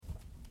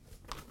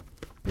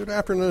Good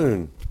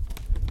afternoon.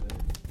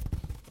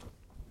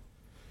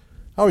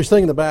 I was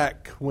thinking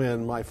back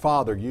when my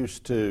father he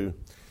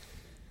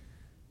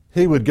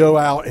would go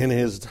out in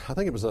his, I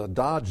think it was a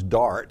Dodge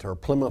Dart or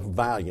Plymouth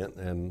Valiant,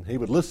 and he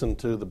would listen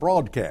to the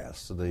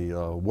broadcasts,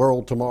 the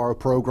World Tomorrow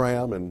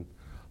program, and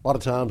a lot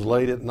of times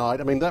late at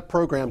night. I mean, that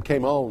program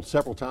came on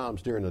several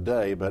times during the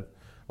day, but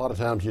a lot of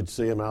times you'd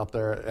see him out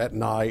there at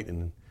night,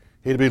 and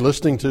he'd be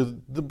listening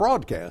to the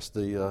broadcast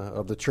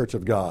of the Church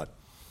of God.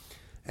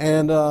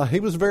 And he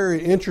was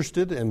very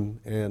interested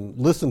and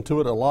listened to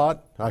it a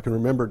lot. I can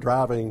remember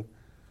driving,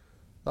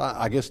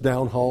 I guess,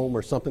 down home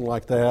or something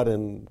like that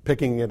and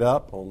picking it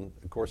up on,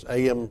 of course,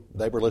 AM.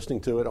 They were listening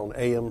to it on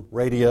AM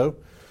radio.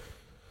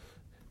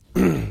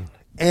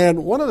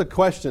 And one of the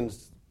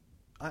questions,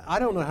 I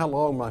don't know how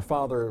long my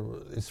father,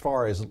 as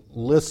far as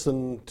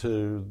listened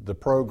to the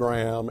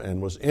program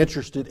and was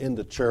interested in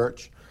the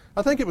church.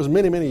 I think it was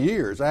many, many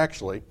years,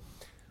 actually.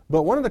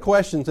 But one of the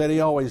questions that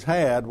he always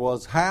had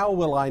was, how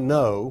will I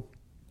know,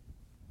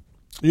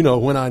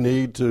 when I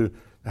need to,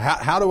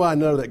 how do I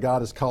know that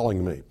God is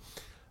calling me?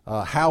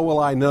 How will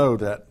I know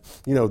that,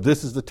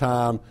 this is the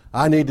time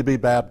I need to be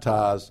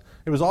baptized?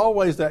 It was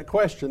always that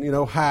question,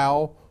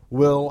 how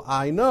will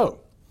I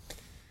know?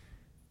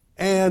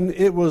 And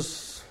it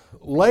was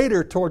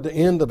later, toward the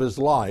end of his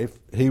life,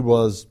 he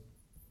was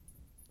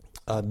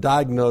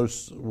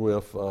diagnosed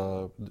with,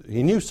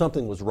 he knew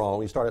something was wrong.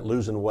 He started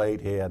losing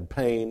weight. He had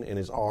pain in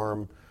his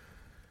arm.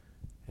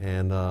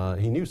 And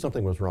he knew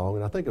something was wrong.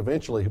 And I think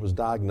eventually he was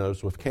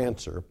diagnosed with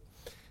cancer.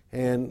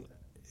 And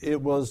it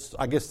was,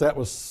 I guess that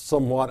was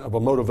somewhat of a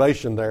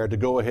motivation there to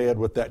go ahead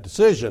with that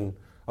decision.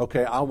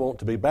 Okay, I want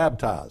to be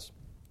baptized.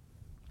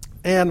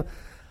 And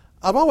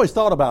I've always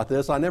thought about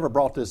this. I never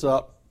brought this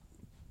up,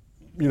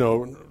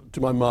 to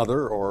my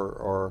mother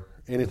or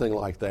anything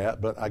like that,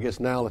 but I guess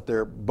now that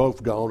they're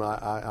both gone,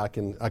 I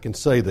can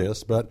say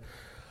this. But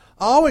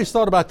I always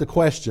thought about the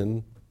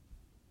question,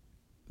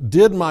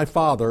 did my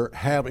father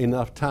have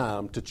enough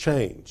time to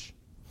change?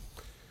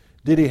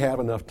 Did he have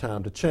enough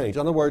time to change?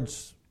 In other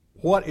words,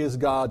 what is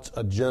God's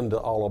agenda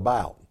all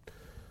about?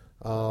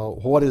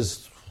 What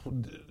is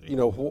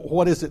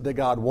it that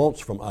God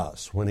wants from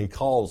us when He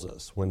calls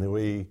us, when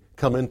we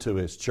come into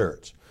His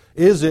church?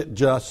 Is it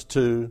just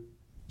to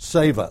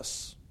save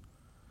us?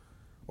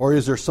 Or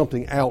is there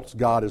something else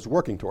God is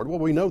working toward? Well,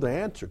 we know the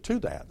answer to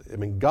that. I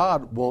mean,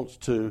 God wants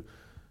to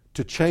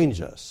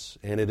change us.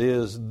 And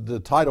the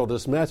title of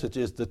this message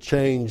is The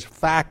Change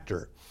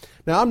Factor.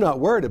 Now, I'm not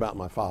worried about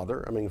my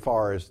father. I mean, as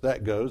far as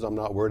that goes, I'm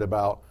not worried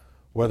about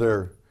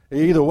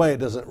either way, it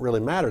doesn't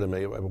really matter to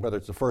me, whether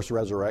it's the first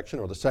resurrection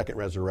or the second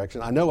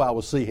resurrection. I know I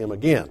will see him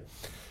again.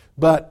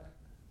 But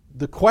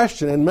the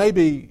question, and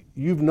maybe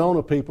you've known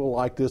of people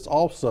like this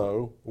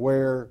also,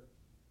 where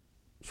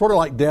sort of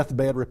like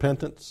deathbed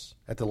repentance,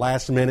 at the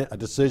last minute a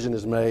decision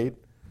is made.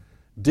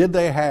 Did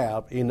they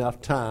have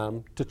enough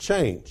time to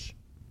change?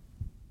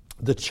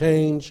 The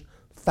change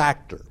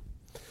factor.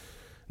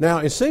 Now,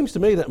 it seems to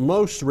me that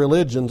most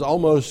religions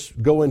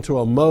almost go into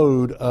a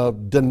mode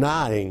of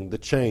denying the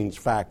change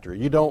factor.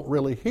 You don't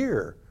really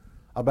hear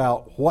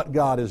about what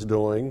God is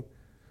doing.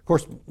 Of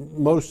course,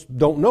 most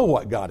don't know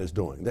what God is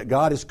doing, that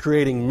God is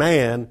creating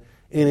man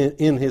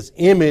in His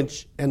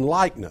image and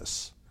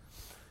likeness.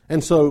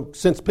 And so,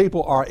 since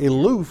people are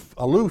aloof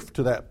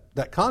to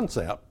that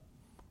concept,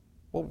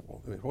 well,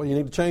 what do you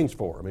need to change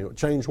for? I mean,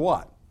 change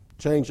what?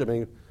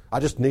 I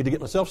just need to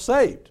get myself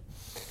saved.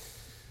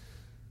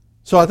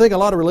 So I think a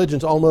lot of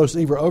religions almost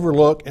either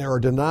overlook or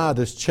deny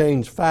this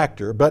change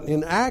factor. But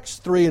in Acts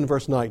 3 and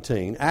verse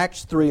 19,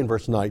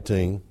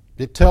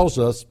 it tells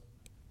us,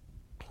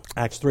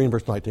 Acts 3 and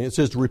verse 19, it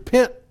says,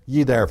 "Repent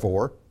ye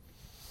therefore,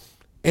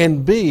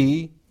 and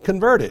be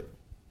converted."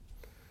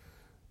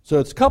 So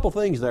it's a couple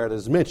things there that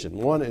is mentioned.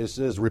 One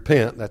is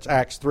repent. That's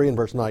Acts 3 and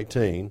verse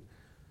 19.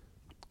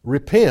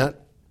 Repent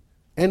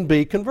and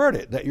be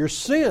converted, that your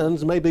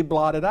sins may be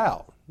blotted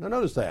out. Now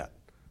notice that.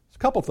 It's a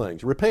couple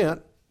things.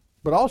 Repent,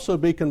 but also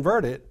be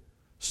converted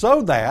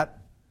so that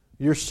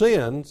your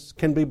sins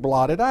can be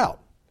blotted out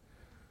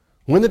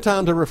when the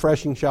times of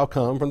refreshing shall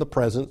come from the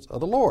presence of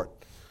the Lord.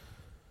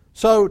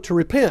 So to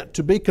repent,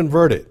 to be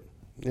converted.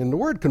 And the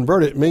word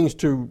converted means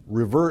to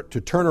revert,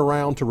 to turn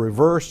around, to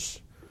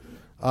reverse,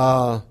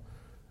 that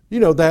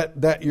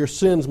your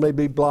sins may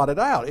be blotted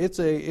out. It's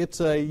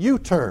a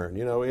U-turn,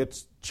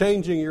 it's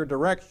changing your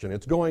direction.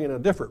 It's going in a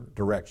different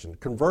direction,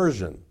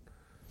 conversion.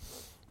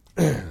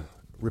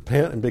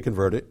 Repent and be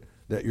converted,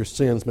 that your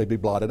sins may be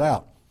blotted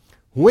out,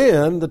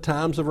 when the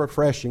times of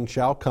refreshing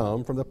shall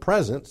come from the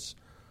presence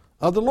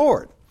of the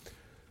Lord.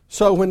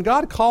 So when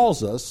God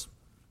calls us,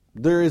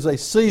 there is a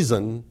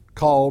season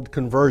called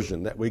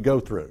conversion that we go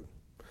through.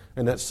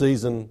 And that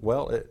season,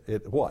 well,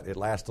 it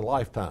lasts a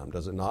lifetime,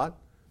 does it not?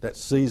 That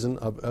season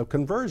of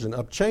conversion,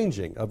 of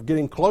changing, of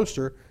getting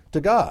closer to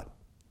God.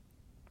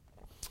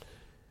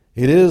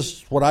 It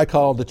is what I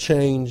call the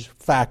change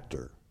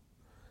factor.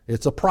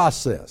 It's a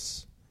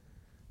process.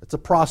 It's a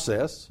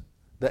process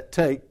that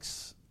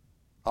takes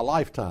a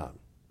lifetime.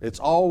 It's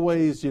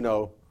always,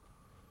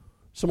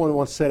 Someone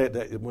once said it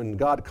that when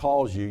God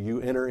calls you,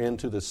 you enter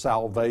into the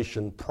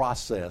salvation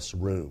process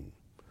room.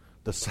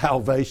 The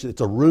salvation,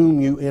 it's a room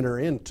you enter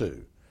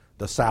into.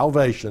 The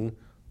salvation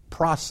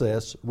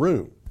process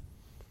room.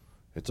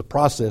 It's a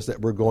process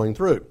that we're going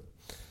through.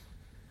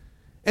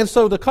 And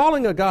so the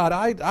calling of God,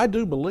 I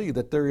do believe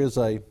that there is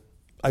a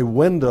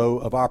window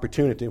of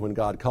opportunity when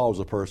God calls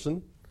a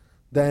person.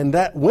 Then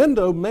that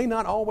window may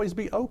not always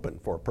be open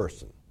for a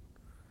person.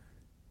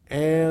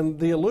 And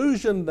the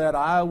illusion that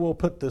I will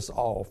put this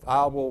off,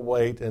 I will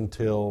wait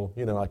until,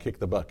 I kick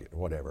the bucket or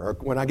whatever. Or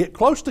when I get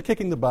close to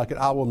kicking the bucket,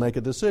 I will make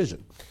a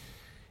decision.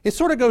 It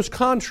sort of goes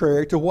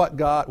contrary to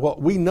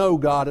what we know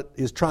God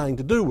is trying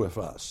to do with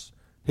us.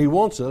 He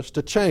wants us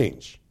to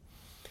change.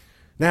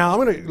 Now,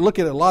 I'm going to look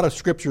at a lot of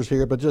scriptures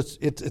here, but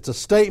it's a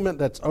statement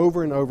that's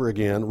over and over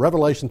again.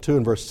 Revelation 2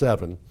 and verse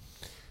 7.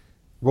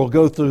 We'll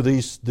go through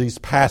these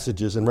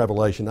passages in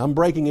Revelation. I'm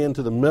breaking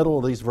into the middle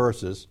of these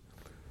verses.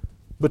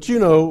 But you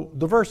know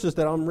the verses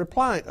that I'm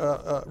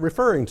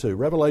referring to,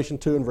 Revelation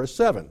 2 and verse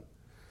 7.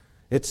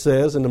 It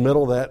says in the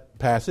middle of that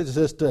passage, it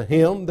says, "To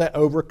him that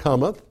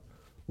overcometh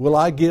will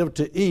I give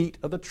to eat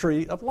of the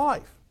tree of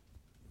life."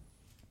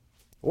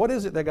 What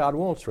is it that God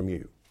wants from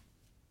you?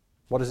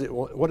 What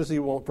does He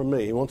want from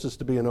me? He wants us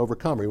to be an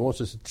overcomer. He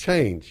wants us to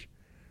change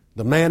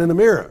the man in the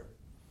mirror,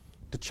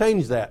 to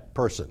change that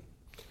person.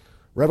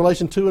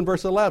 Revelation 2 and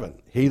verse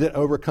 11, "He that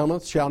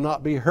overcometh shall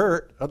not be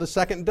hurt of the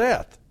second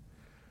death."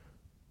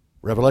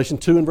 Revelation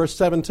 2 and verse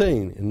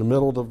 17, in the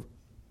middle of the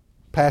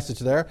passage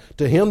there,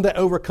 "To him that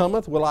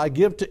overcometh will I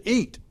give to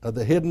eat of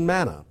the hidden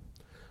manna."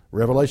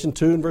 Revelation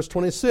 2 and verse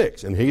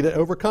 26, "And he that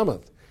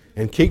overcometh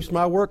and keeps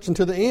my works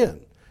unto the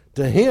end,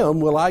 to him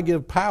will I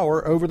give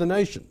power over the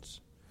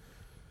nations."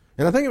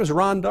 And I think it was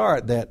Ron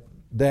Dart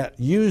that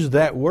used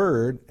that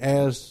word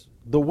as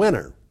the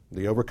winner,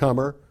 the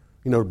overcomer,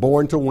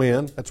 born to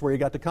win. That's where he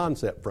got the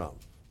concept from,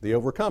 the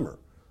overcomer.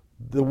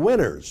 The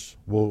winners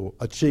will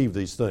achieve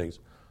these things.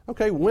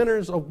 Okay,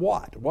 winners of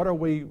what? What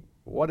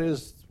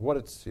is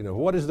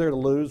there to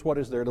lose? What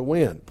is there to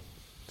win?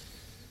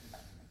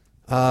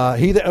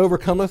 "He that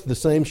overcometh, the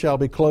same shall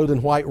be clothed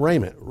in white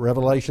raiment."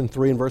 Revelation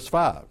 3 and verse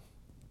 5.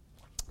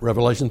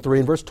 Revelation 3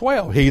 and verse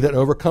 12. "He that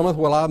overcometh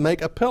will I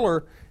make a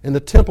pillar in the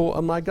temple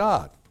of my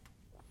God."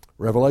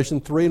 Revelation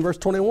 3 and verse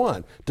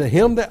 21. "To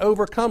him that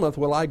overcometh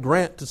will I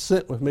grant to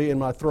sit with me in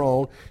my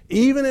throne,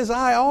 even as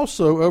I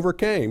also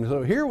overcame."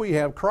 So here we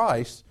have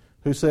Christ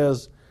who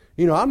says,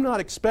 I'm not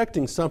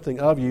expecting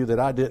something of you that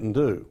I didn't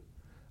do.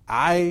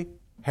 I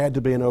had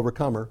to be an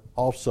overcomer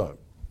also.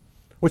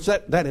 Which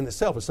that in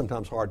itself is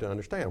sometimes hard to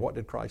understand. What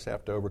did Christ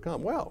have to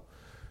overcome? Well,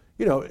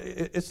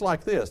 it's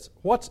like this.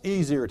 What's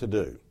easier to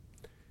do?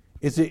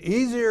 Is it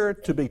easier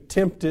to be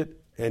tempted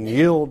and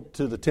yield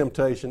to the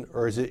temptation,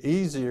 or is it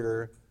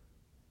easier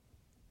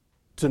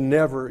to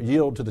never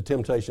yield to the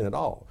temptation at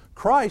all?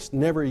 Christ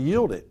never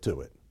yielded to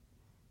it,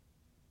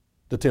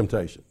 the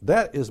temptation.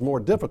 That is more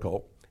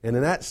difficult. And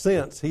in that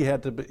sense, he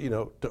had to,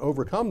 to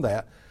overcome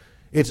that.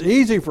 It's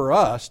easy for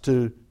us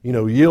to,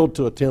 yield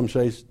to a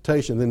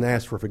temptation and then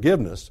ask for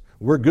forgiveness.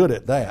 We're good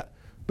at that.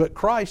 But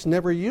Christ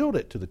never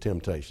yielded to the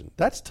temptation.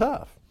 That's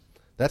tough.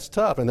 That's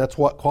tough, and that's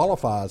what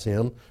qualifies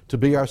him to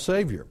be our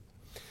Savior.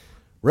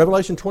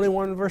 Revelation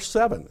 21 verse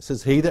 7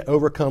 says, "He that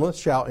overcometh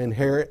shall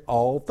inherit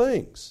all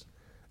things,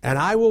 and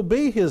I will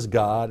be his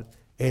God,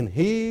 and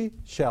he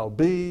shall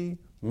be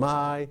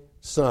my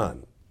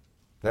son."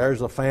 There's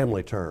a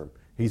family term.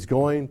 He's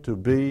going to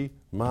be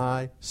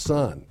my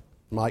son.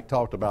 Mike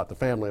talked about the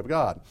family of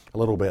God a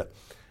little bit.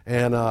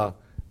 And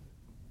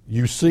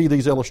you see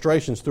these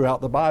illustrations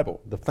throughout the Bible,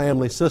 the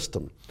family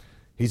system.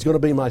 He's going to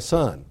be my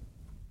son.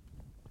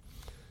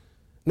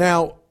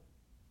 Now,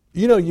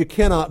 you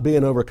cannot be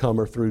an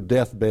overcomer through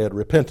deathbed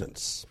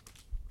repentance.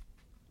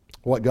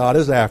 What God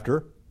is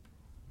after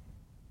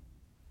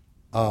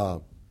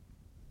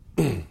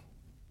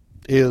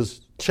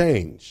is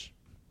change.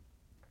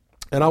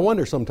 And I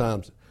wonder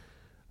sometimes,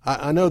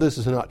 I know this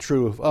is not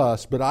true of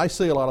us, but I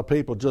see a lot of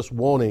people just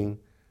wanting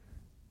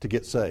to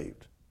get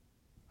saved.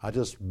 I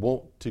just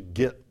want to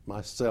get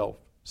myself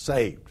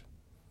saved.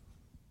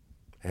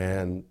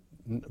 And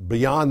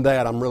beyond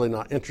that, I'm really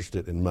not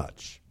interested in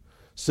much.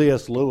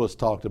 C.S. Lewis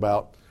talked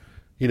about,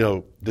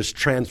 this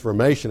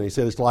transformation. He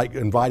said it's like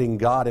inviting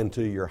God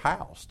into your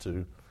house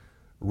to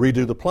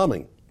redo the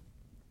plumbing.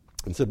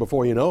 And said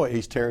before you know it,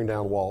 he's tearing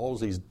down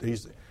walls. He's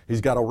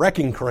got a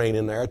wrecking crane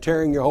in there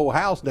tearing your whole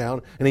house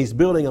down, and he's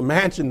building a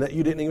mansion that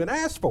you didn't even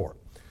ask for.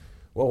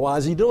 Well, why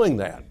is he doing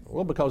that?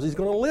 Well, because he's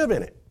going to live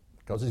in it.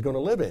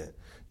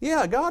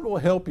 Yeah, God will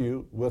help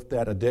you with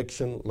that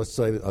addiction. Let's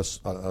say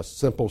a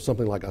simple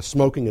something like a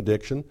smoking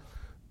addiction,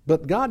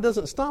 but God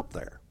doesn't stop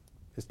there.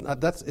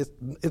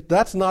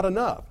 That's not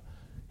enough.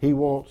 He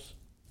wants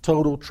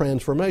total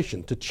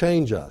transformation to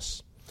change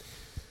us.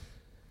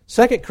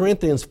 2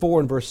 Corinthians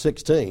 4 and verse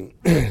 16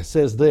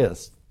 says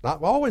this.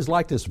 I've always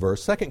liked this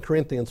verse, 2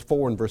 Corinthians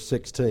 4 and verse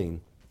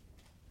 16,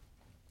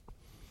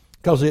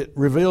 because it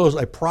reveals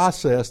a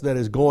process that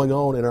is going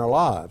on in our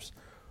lives.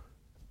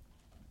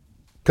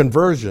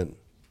 Conversion,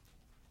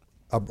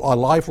 a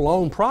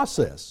lifelong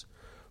process.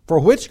 For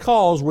which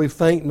cause we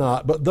faint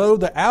not, but though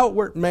the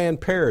outward man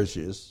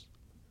perishes,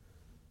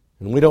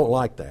 and we don't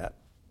like that.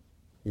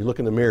 You look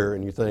in the mirror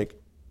and you think,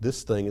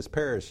 this thing is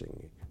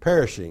perishing.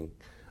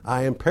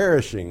 I am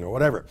perishing, or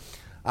whatever.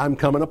 I'm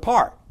coming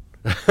apart.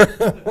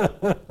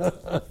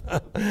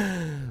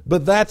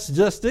 But that's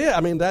just it. I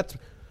mean,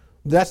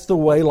 that's the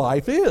way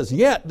life is.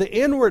 Yet the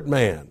inward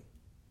man,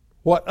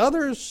 what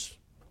others,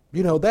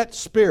 that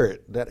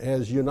spirit that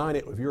has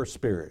united with your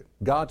spirit,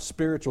 God's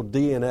spiritual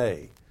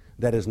DNA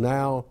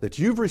that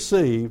you've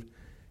received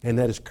and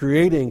that is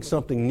creating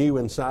something new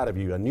inside of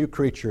you, a new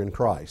creature in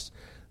Christ.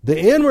 The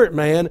inward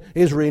man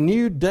is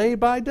renewed day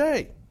by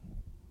day.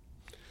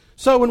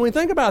 So when we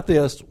think about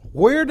this,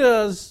 where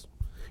does,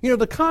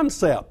 the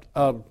concept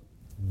of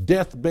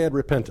deathbed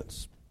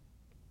repentance.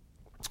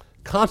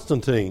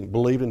 Constantine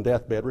believed in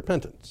deathbed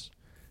repentance.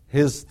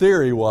 His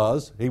theory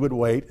was he would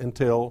wait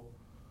until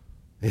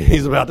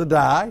he's about to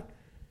die.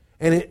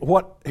 And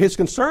what his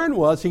concern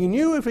was, he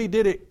knew if he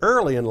did it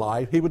early in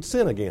life, he would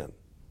sin again.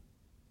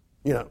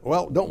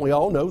 Well, don't we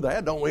all know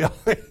that? Don't we all?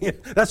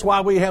 That's why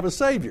we have a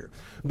Savior.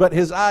 But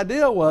his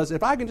idea was,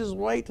 if I can just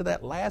wait to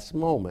that last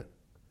moment,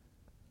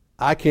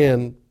 I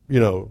can,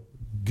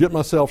 get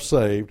myself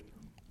saved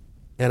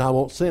and I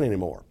won't sin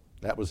anymore.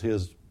 That was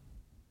his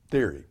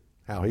theory,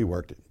 how he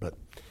worked it. But,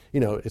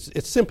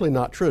 it's simply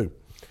not true.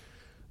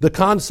 The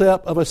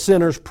concept of a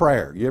sinner's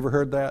prayer. You ever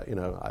heard that?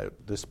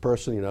 This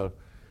person,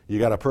 you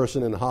got a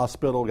person in the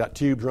hospital, got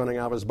tubes running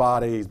out of his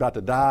body, he's about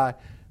to die.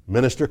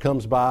 Minister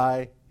comes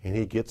by and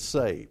he gets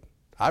saved.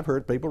 I've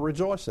heard people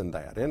rejoice in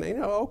that. And,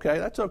 okay,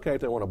 that's okay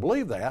if they want to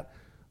believe that.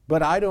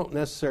 But I don't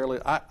necessarily,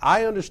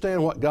 I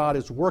understand what God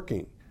is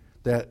working,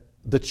 that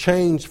the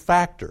change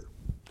factor.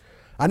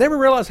 I never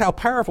realized how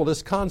powerful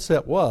this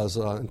concept was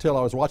until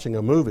I was watching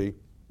a movie.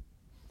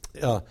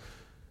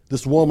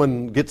 This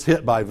woman gets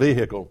hit by a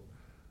vehicle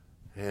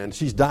and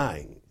she's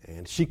dying.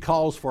 And she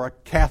calls for a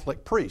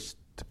Catholic priest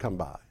to come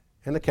by.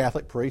 And the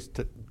Catholic priest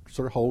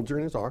sort of holds her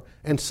in his arm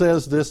and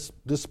says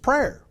this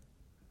prayer.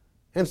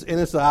 And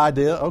it's the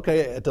idea,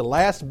 okay, at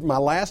my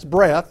last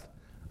breath,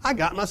 I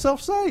got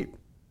myself saved.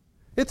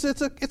 It's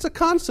a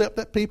concept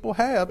that people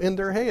have in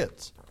their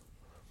heads.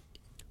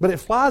 But it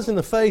flies in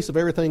the face of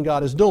everything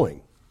God is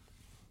doing.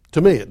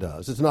 To me it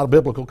does. It's not a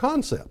biblical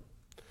concept.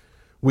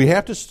 We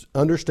have to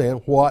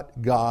understand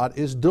what God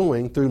is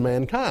doing through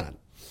mankind.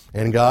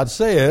 And God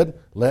said,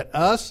 let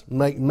us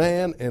make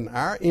man in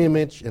our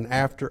image and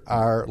after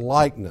our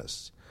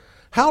likeness.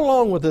 How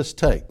long would this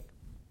take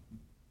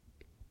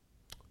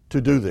to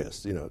do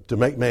this, to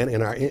make man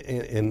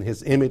in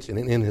his image and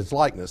in his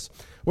likeness?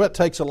 Well, it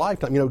takes a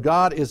lifetime.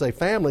 God is a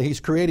family.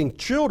 He's creating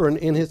children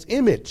in his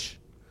image.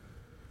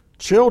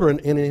 Children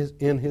in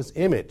his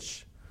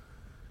image.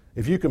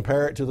 If you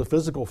compare it to the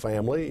physical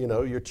family,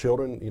 your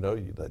children,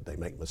 they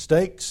make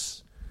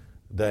mistakes.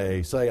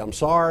 They say, I'm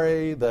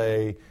sorry.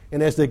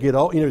 And as they get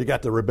old, you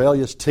got the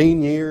rebellious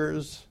teen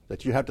years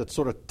that you have to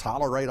sort of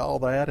tolerate all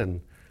that.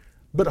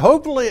 But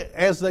hopefully,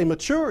 as they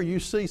mature,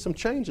 you see some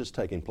changes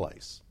taking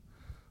place.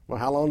 Well,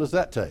 how long does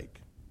that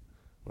take?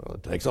 Well,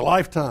 it takes a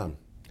lifetime.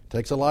 It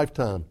takes a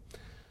lifetime.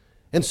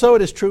 And so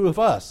it is true of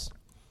us.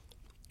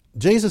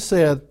 Jesus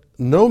said,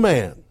 no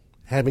man,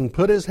 having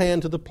put his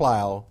hand to the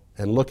plow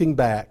and looking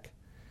back,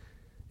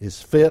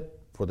 is fit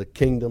for the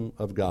kingdom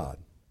of God.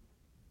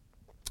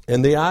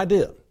 And the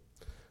idea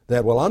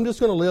that, I'm just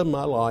going to live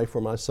my life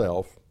for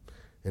myself,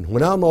 and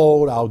when I'm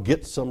old, I'll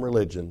get some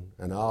religion,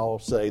 and I'll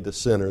say the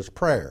sinner's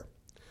prayer.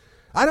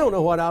 I don't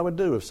know what I would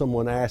do if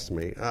someone asked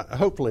me.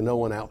 Hopefully no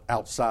one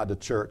outside the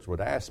church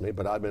would ask me,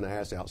 but I've been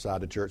asked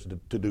outside the church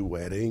to do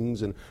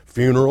weddings and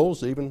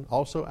funerals, even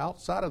also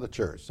outside of the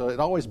church. So it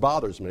always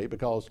bothers me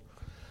because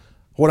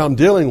what I'm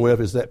dealing with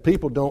is that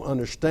people don't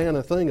understand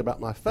a thing about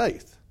my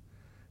faith.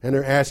 And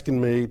they're asking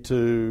me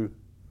to,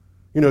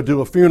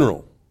 do a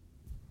funeral.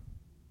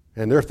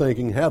 And they're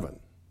thinking heaven.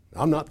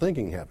 I'm not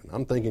thinking heaven.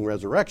 I'm thinking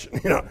resurrection,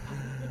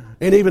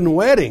 And even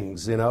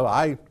weddings,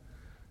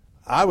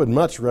 I would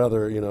much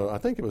rather, I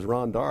think it was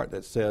Ron Dart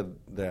that said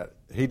that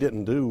he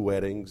didn't do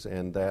weddings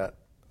and that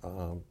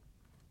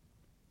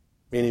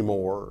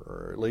anymore,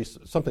 or at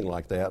least something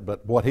like that.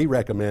 But what he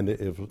recommended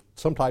is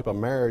some type of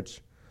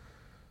marriage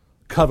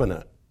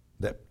covenant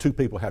that two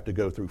people have to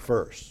go through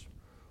first.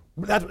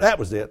 That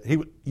was it.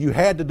 You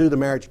had to do the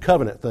marriage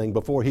covenant thing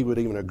before he would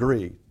even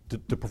agree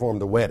to perform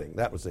the wedding.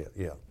 That was it,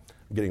 yeah.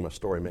 I'm getting my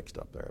story mixed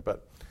up there.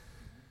 But,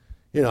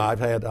 I've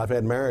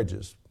had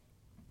marriages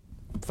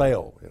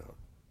fail,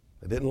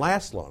 It didn't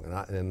last long.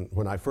 And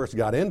when I first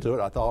got into it,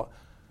 I thought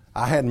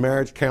I had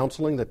marriage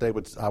counseling that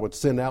I would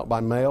send out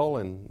by mail,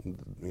 and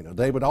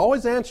they would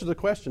always answer the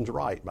questions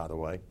right, by the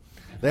way.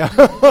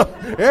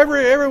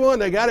 Everyone,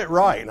 they got it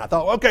right. And I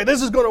thought, okay,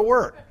 this is going to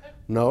work.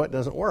 No, it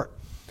doesn't work.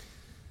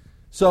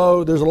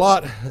 So there's a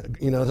lot,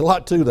 there's a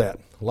lot to that.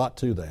 A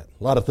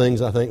lot of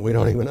things I think we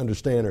don't even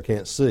understand or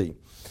can't see.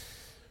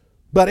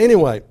 But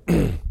anyway,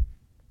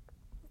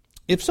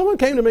 if someone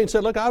came to me and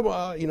said, "Look,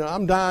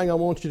 I'm dying. I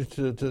want you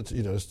to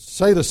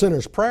say the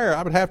sinner's prayer,"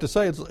 I would have to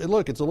say,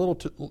 "Look, it's a little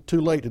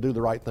too late to do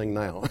the right thing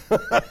now."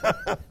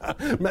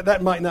 That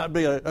might not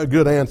be a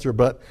good answer,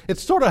 but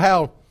it's sort of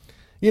how,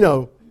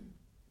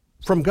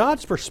 from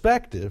God's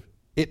perspective,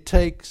 it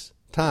takes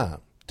time.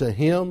 To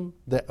him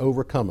that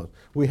overcometh.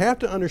 We have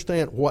to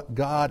understand what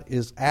God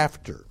is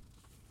after.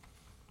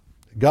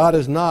 God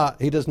is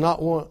not, he does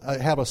not want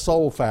have a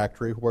soul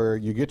factory where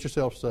you get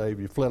yourself saved,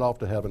 you flit off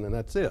to heaven, and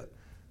that's it.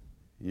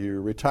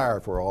 You retire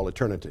for all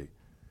eternity.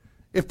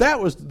 If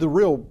that was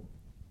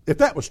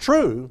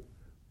true,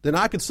 then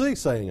I could see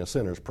saying a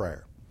sinner's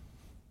prayer.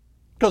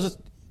 Because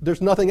there's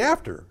nothing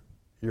after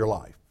your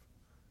life.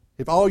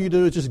 If all you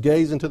do is just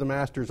gaze into the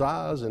Master's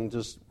eyes and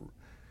just,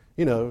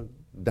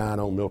 dine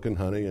on milk and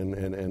honey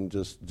and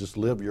just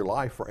live your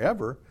life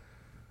forever.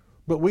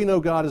 But we know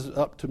God is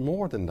up to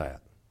more than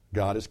that.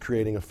 God is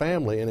creating a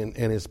family and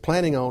is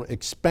planning on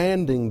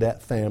expanding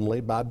that family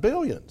by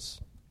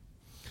billions.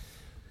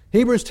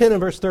 Hebrews 10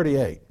 and verse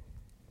 38.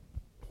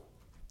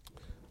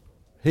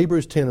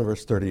 Hebrews 10 and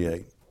verse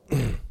 38.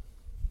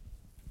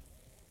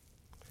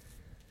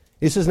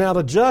 He says, "Now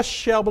the just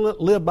shall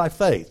live by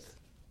faith.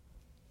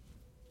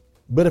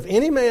 But if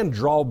any man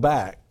draw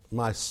back,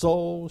 my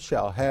soul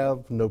shall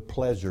have no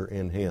pleasure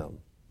in him."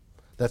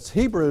 That's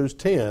Hebrews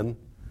 10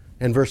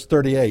 and verse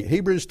 38.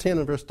 Hebrews 10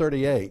 and verse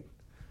 38.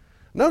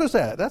 Notice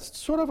that. That's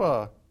sort of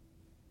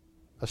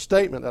a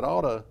statement that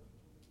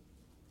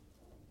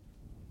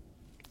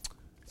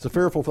it's a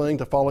fearful thing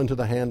to fall into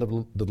the hand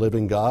of the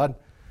living God.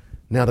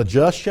 "Now the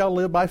just shall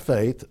live by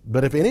faith,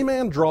 but if any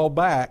man draw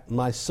back,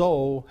 my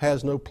soul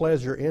has no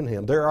pleasure in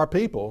him." There are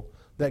people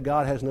that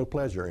God has no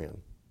pleasure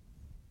in.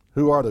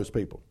 Who are those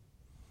people?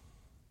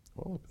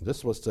 Well, this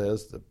is what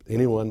says that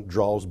anyone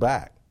draws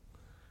back.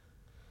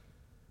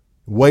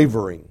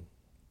 Wavering,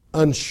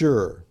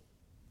 unsure,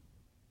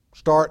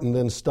 start and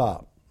then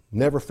stop,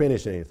 never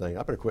finish anything.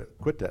 I better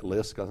quit that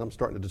list because I'm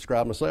starting to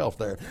describe myself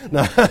there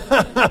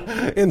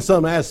in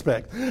some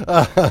aspect.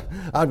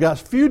 I've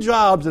got a few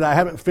jobs that I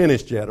haven't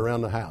finished yet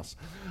around the house.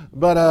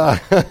 But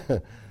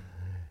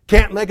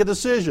can't make a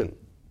decision.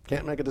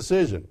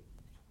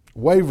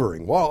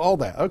 Wavering, well, all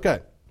that.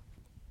 Okay.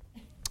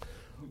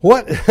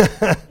 What?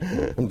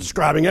 I'm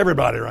describing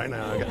everybody right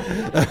now.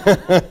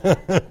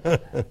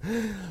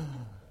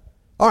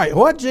 All right,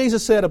 what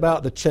Jesus said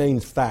about the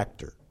change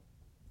factor.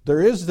 There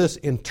is this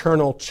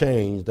internal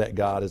change that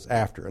God is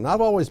after. And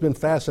I've always been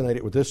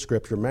fascinated with this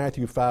scripture,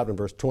 Matthew 5 and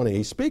verse 20.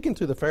 He's speaking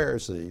to the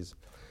Pharisees.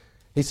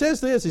 He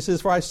says this, he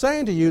says, "For I say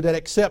unto you that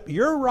except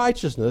your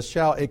righteousness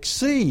shall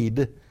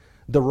exceed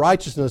the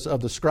righteousness of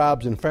the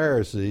scribes and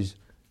Pharisees,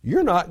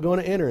 you're not going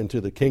to enter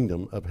into the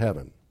kingdom of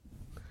heaven."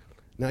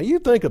 Now you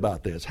think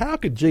about this. How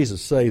could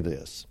Jesus say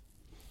this?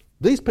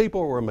 These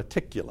people were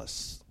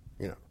meticulous,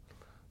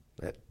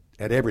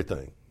 at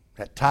everything,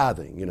 at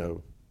tithing,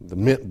 the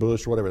mint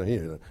bush, whatever.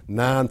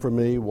 9 for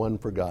me, 1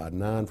 for God.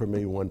 9 for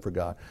me, 1 for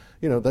God.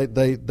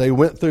 They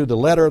went through the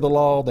letter of the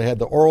law. They had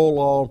the oral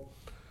law,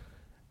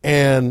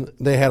 and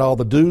they had all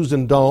the do's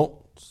and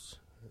don'ts.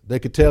 They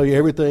could tell you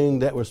everything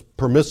that was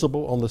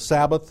permissible on the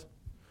Sabbath.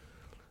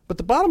 But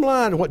the bottom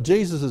line, what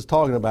Jesus is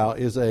talking about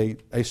is a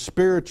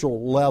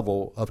spiritual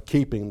level of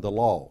keeping the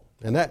law.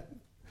 And that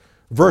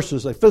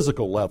versus a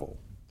physical level.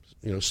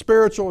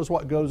 Spiritual is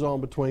what goes on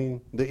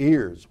between the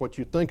ears, what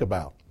you think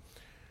about.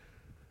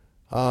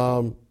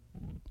 There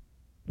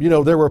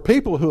were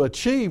people who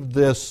achieved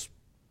this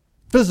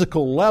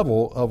physical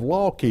level of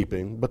law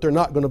keeping, but they're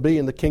not going to be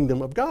in the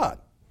kingdom of God.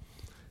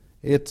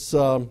 It's,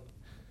 and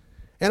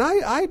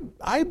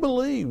I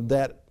believe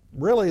that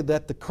really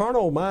that the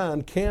carnal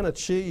mind can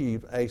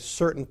achieve a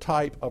certain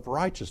type of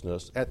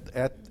righteousness at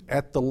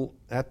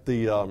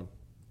the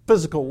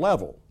physical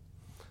level.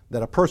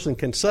 That a person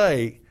can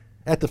say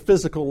at the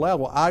physical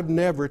level, "I've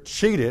never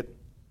cheated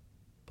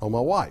on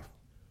my wife,"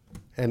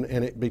 and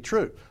it be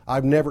true.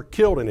 "I've never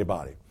killed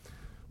anybody."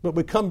 But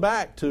we come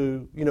back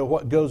to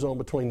what goes on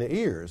between the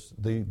ears,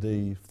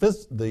 the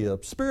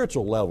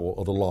spiritual level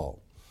of the law.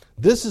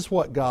 This is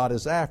what God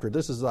is after.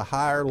 This is the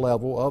higher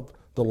level of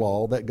the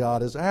law that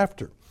God is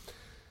after.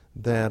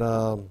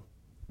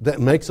 That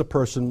makes a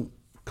person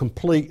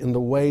complete in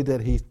the way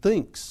that he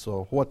thinks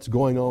or what's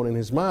going on in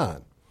his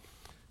mind.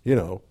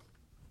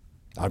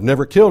 I've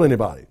never killed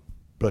anybody,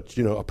 but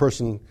a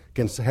person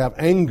can have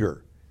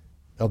anger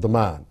of the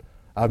mind.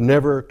 I've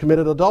never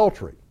committed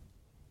adultery,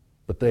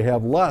 but they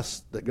have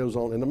lust that goes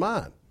on in the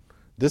mind.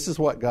 This is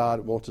what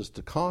God wants us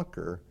to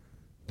conquer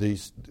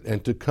these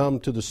and to come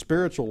to the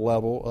spiritual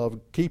level of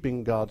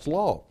keeping God's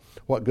law,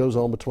 what goes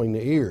on between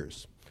the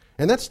ears.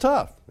 And that's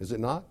tough, is it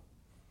not?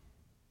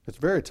 It's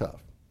very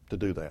tough to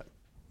do that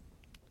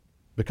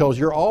because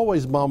you're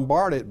always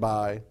bombarded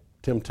by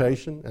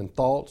temptation and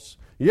thoughts.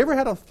 You ever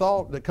had a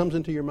thought that comes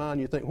into your mind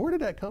and you think, where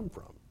did that come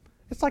from?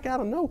 It's like out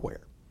of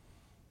nowhere.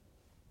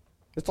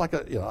 It's like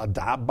a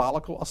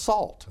diabolical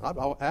assault.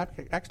 I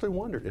actually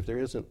wondered if there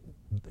isn't,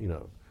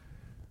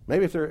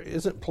 maybe if there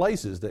isn't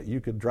places that you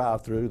could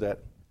drive through that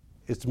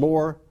it's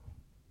more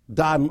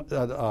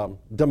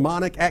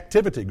demonic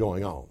activity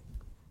going on.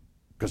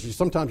 Because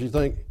sometimes you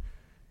think,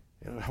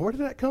 where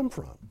did that come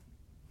from?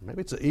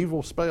 Maybe it's an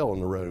evil spell on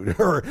the road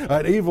or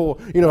an evil,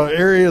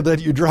 area that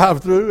you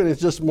drive through and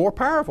it's just more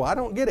powerful. I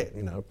don't get it,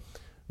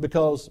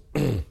 because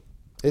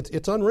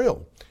it's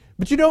unreal.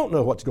 But you don't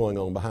know what's going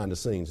on behind the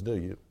scenes, do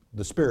you?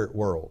 The spirit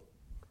world.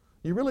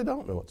 You really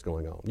don't know what's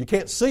going on. You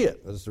can't see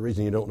it. That's the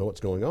reason you don't know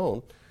what's going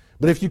on.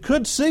 But if you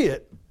could see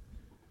it,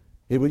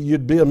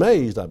 you'd be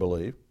amazed, I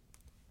believe.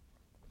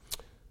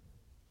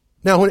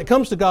 Now, when it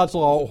comes to God's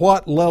law,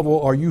 what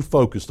level are you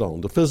focused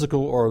on? The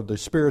physical or the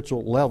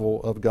spiritual level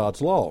of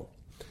God's law?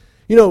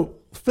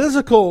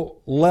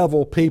 Physical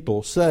level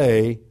people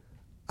say,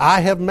 I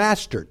have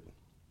mastered.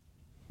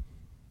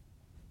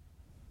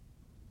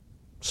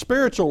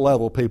 Spiritual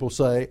level people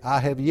say, I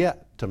have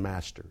yet to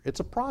master. It's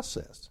a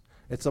process.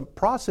 It's a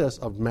process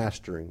of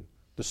mastering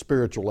the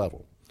spiritual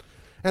level.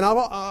 And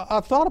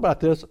I've thought about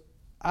this.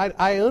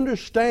 I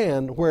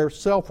understand where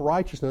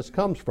self-righteousness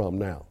comes from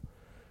now.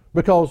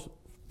 Because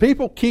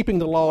people keeping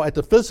the law at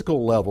the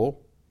physical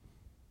level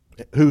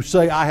who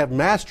say, I have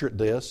mastered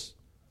this,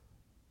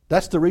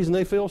 that's the reason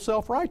they feel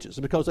self-righteous,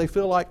 because they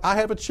feel like, I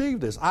have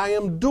achieved this. I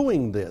am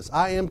doing this.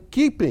 I am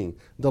keeping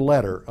the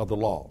letter of the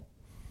law.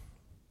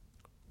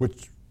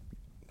 That's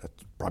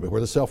probably where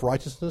the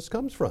self-righteousness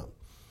comes from.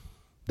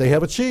 They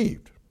have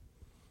achieved.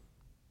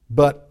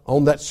 But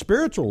on that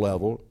spiritual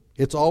level,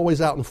 it's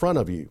always out in front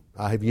of you.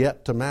 I have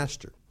yet to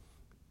master.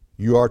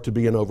 You are to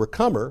be an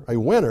overcomer, a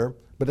winner,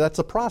 but that's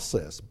a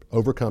process,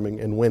 overcoming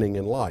and winning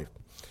in life.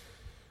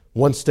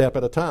 One step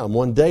at a time,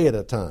 one day at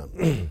a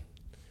time.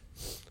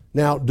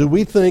 Now, do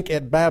we think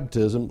at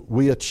baptism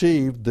we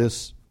achieved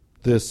this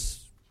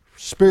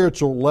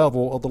spiritual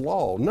level of the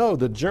law? No,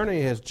 the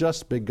journey has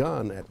just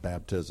begun at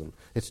baptism.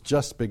 It's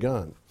just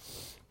begun.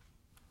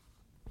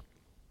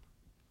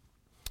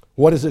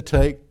 What does it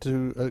take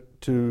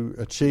to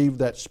achieve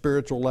that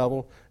spiritual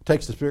level? It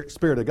takes the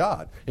Spirit of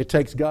God. It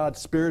takes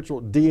God's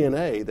spiritual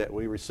DNA that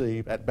we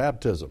receive at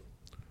baptism.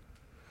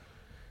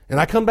 And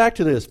I come back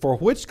to this, for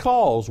which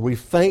cause we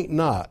faint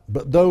not,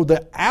 but though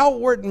the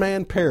outward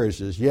man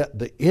perishes, yet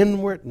the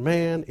inward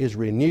man is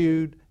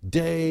renewed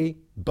day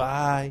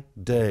by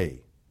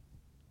day.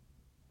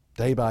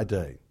 Day by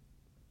day.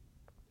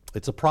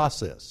 It's a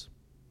process.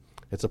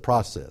 It's a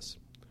process.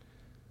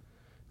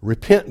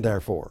 Repent,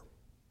 therefore,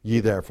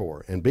 ye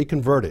therefore, and be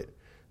converted,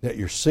 that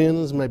your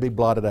sins may be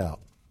blotted out.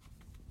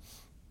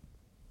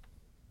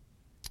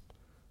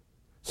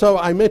 So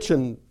I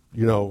mentioned,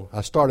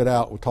 I started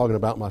out with talking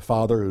about my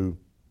father who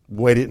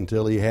waited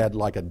until he had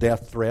like a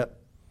death threat.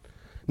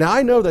 Now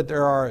I know that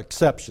there are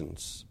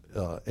exceptions.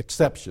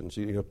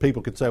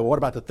 People could say, well, what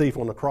about the thief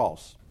on the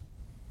cross?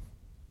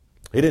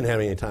 He didn't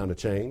have any time to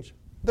change.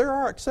 There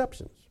are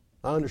exceptions.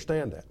 I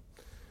understand that.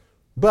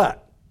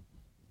 But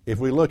if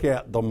we look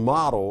at the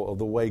model of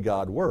the way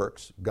God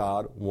works,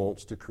 God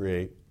wants to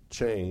create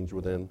change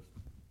within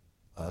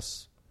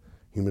us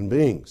human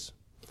beings.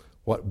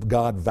 What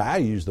God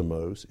values the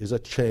most is a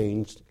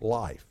changed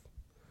life.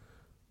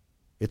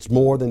 It's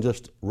more than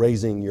just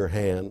raising your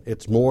hand.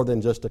 It's more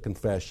than just a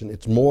confession.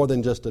 It's more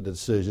than just a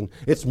decision.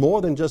 It's more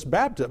than just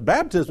baptism.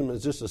 Baptism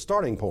is just a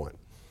starting point.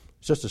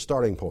 It's just a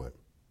starting point.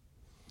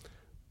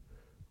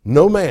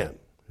 No man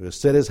who has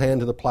set his hand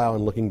to the plow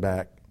and looking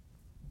back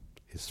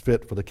is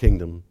fit for the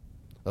kingdom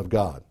of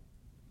God.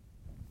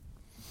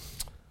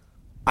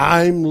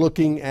 I'm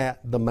looking at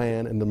the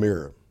man in the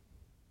mirror.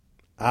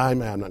 I'm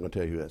not going to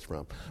tell you who that's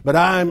from, but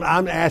I'm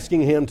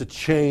asking him to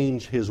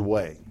change his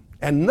way.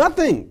 And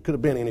nothing could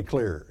have been any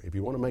clearer. If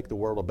you want to make the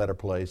world a better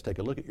place, take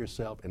a look at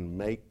yourself and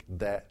make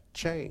that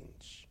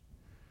change.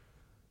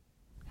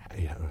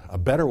 A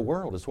better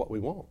world is what we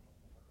want.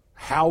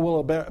 How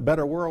will a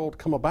better world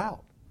come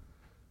about?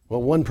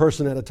 Well, one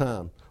person at a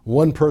time.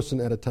 One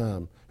person at a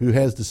time who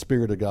has the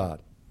Spirit of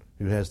God.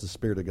 Who has the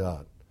Spirit of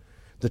God.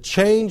 The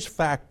change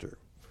factor,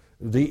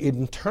 the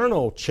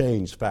internal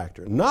change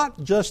factor,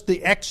 not just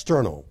the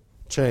external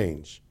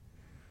change,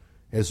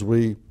 as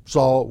we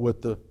saw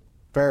with the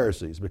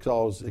Pharisees,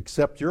 because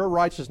except your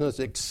righteousness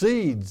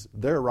exceeds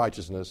their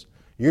righteousness,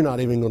 you're not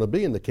even going to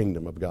be in the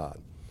kingdom of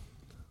God.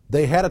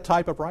 They had a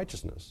type of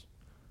righteousness,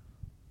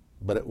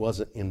 but it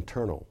wasn't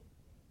internal.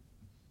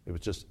 It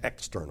was just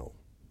external.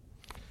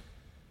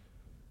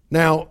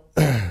 Now,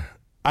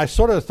 I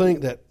sort of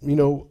think that,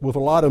 with a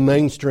lot of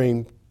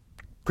mainstream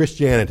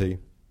Christianity,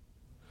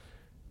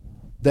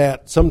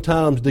 that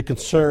sometimes the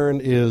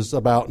concern is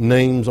about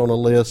names on a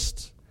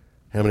list,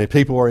 how many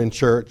people are in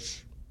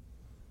church.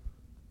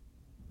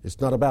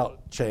 It's not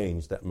about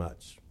change that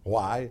much.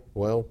 Why?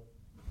 Well,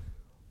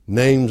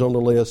 names on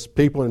the list,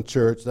 people in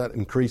church, that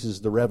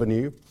increases the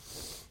revenue.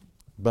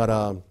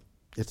 But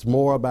it's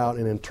more about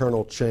an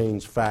internal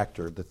change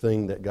factor, the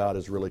thing that God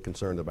is really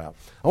concerned about.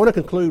 I want to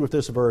conclude with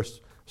this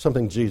verse,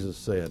 something Jesus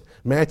said.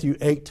 Matthew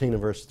 18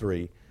 and verse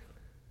 3.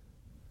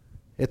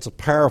 It's a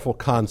powerful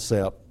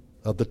concept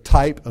of the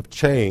type of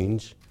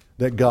change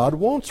that God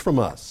wants from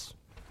us.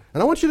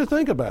 And I want you to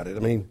think about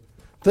it.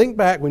 Think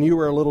back when you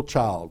were a little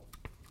child.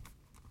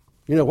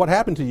 What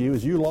happened to you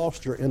is you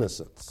lost your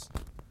innocence.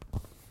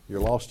 You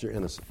lost your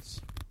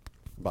innocence.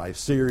 by a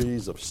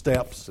series of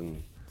steps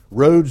and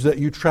roads that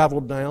you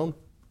traveled down.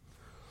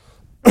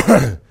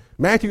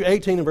 Matthew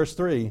 18 and verse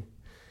 3,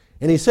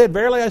 and he said,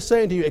 verily I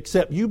say unto you,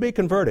 except you be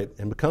converted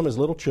and become as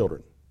little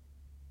children,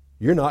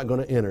 you're not going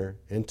to enter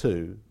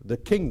into the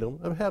kingdom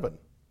of heaven.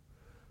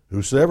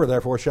 Whosoever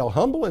therefore shall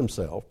humble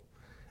himself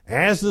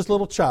as this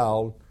little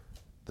child,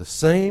 the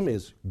same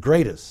is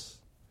greatest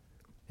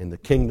in the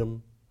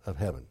kingdom of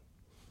heaven.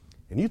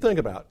 And you think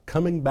about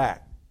coming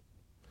back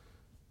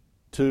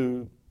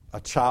to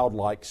a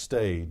childlike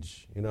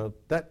stage.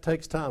 That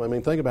takes time. I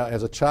mean, think about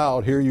as a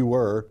child, here you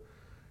were,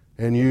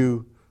 and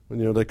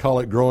they call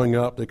it growing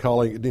up, they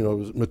call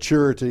it,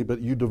 maturity,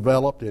 but you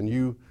developed and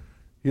you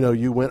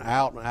went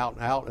out and out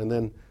and out, and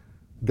then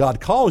God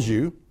calls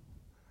you,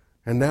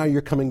 and now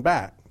you're coming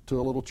back to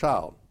a little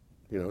child.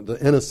 The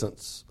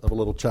innocence of a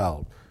little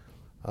child.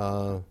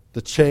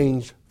 The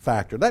change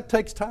factor. That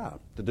takes time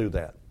to do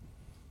that.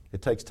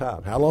 It takes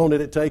time. How long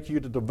did it take you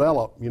to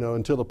develop,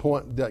 until the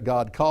point that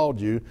God called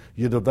you?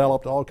 You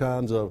developed all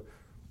kinds of,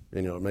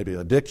 maybe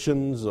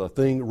addictions,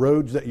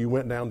 roads that you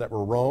went down that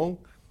were wrong.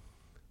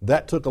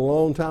 That took a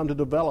long time to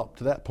develop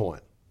to that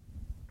point.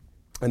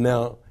 And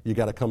now you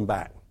got to come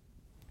back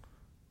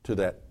to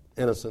that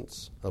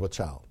innocence of a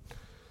child.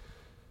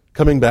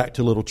 Coming back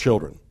to little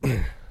children.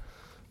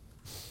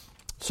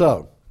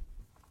 So,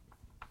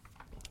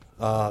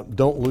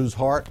 don't lose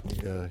heart.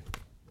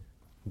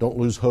 Don't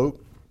lose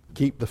hope.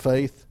 Keep the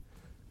faith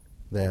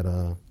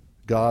that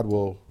God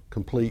will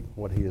complete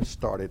what He has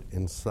started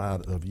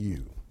inside of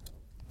you.